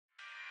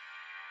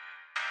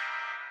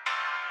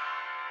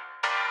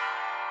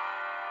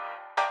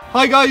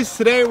Hi guys,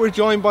 today we're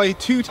joined by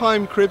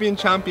two-time Caribbean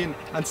champion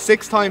and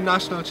six-time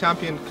national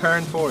champion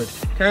Kerron Ford.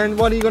 Kerron,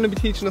 what are you going to be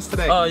teaching us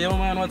today? Oh, yo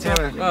man, what's up?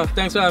 Oh,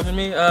 thanks for having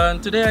me.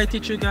 Today I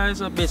teach you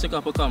guys a basic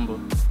upper combo.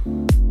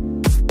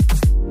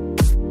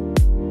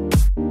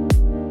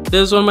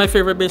 This is one of my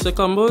favorite basic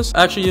combos.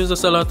 I actually use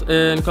this a lot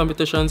in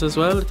competitions as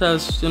well. It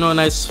has, a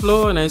nice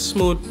flow, a nice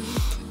smooth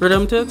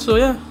rhythm to it. So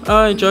yeah,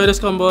 I enjoy this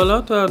combo a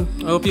lot and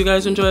I hope you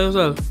guys enjoy it as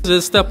well. This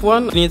is step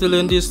one. You need to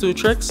learn these two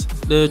tricks,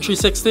 the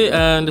 360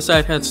 and the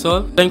side head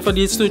stall. Link for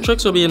these two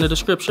tricks will be in the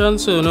description,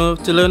 so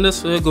to learn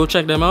this, go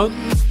check them out.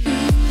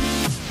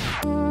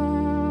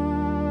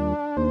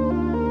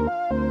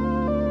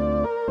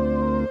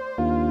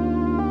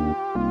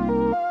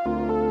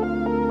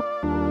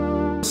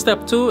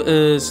 Step two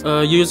is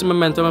use the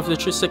momentum of the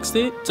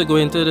 360 to go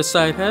into the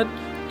side head.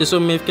 This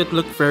will make it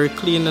look very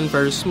clean and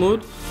very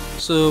smooth.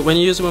 So when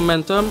you use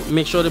momentum,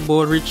 make sure the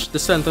ball reaches the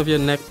center of your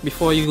neck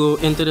before you go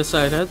into the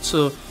side head.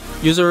 So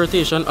use a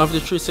rotation of the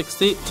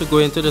 360 to go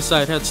into the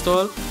side head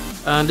stall,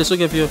 and this will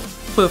give you a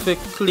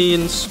perfect,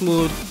 clean,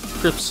 smooth,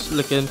 crisp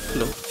looking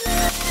flow.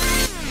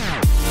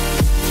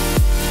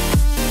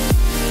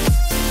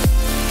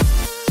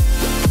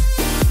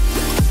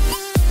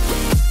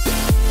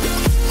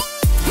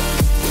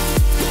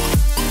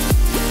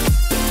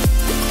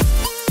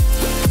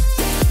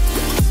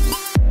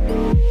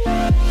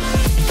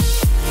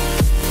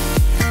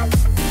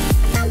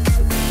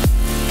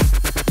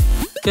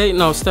 Okay,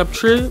 now step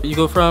three, you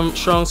go from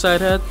strong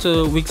side head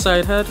to weak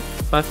side head,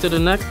 back to the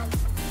neck,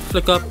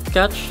 flick up,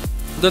 catch.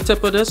 The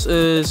tip of this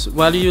is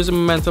while you use the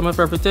momentum of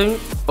everything,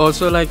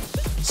 also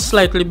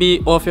slightly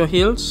be off your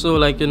heels,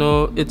 so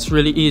it's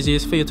really easy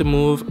for you to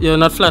move. You're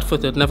not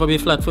flat-footed, never be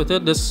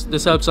flat-footed.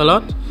 This helps a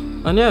lot,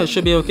 and yeah, it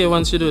should be okay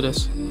once you do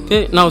this.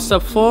 Okay, now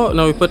step four,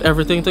 now we put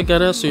everything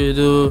together. So you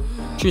do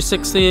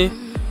 360,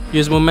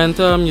 use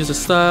momentum, use the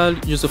style,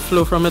 use the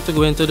flow from it to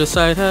go into the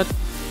side head.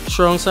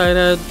 Strong side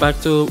head,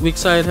 back to weak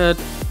side head,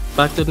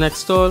 back to the next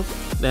stall,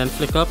 then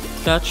flick up,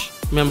 catch.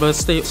 Remember,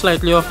 stay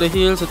slightly off the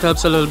heels, it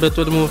helps a little bit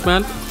with the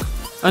movement.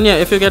 And yeah,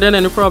 if you're getting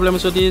any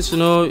problems with these,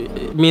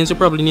 it means you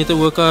probably need to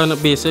work on the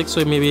basics,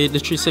 so maybe the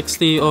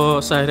 360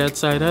 or side head,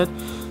 side head.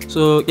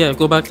 So yeah,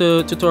 go back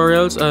to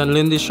tutorials and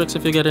learn these tricks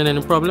if you're getting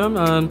any problem.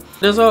 And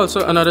there's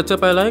also another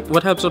tip I like.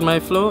 What helps with my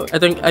flow, I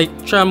think I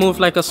try to move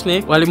like a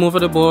snake. While you move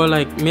with the ball,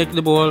 make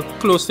the ball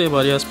close to your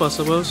body as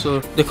possible. So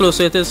the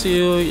closer it is to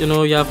you,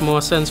 you have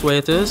more sense where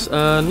it is.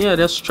 And yeah,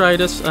 just try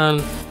this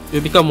and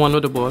you become one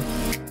with the ball.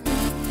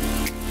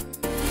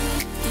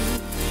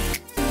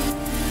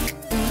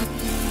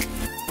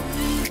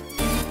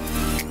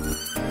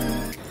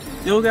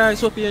 Yo guys,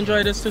 hope you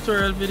enjoyed this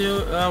tutorial video.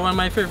 One of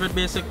my favorite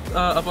basic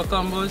upper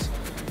combos.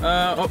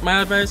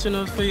 My advice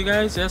for you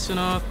guys, yes,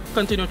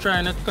 continue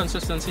trying it.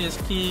 Consistency is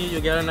key.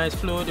 You get a nice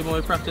flow the more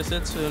you practice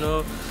it.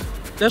 So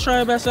just try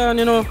your best and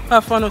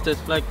have fun with it.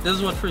 This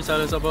is what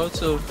freestyle is about.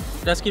 So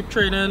just keep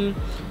training,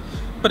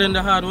 put in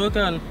the hard work,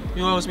 and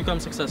you always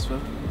become successful.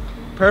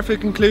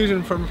 Perfect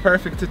conclusion from a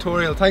perfect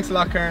tutorial. Thanks a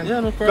lot, Kerron. Yeah,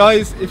 no problem.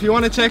 Guys, if you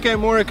want to check out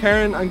more of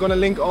Kerron, I'm going to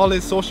link all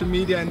his social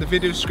media in the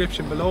video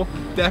description below.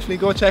 Definitely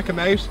go check him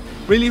out.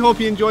 Really hope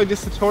you enjoyed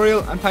this tutorial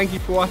and thank you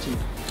for watching.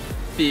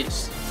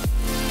 Peace.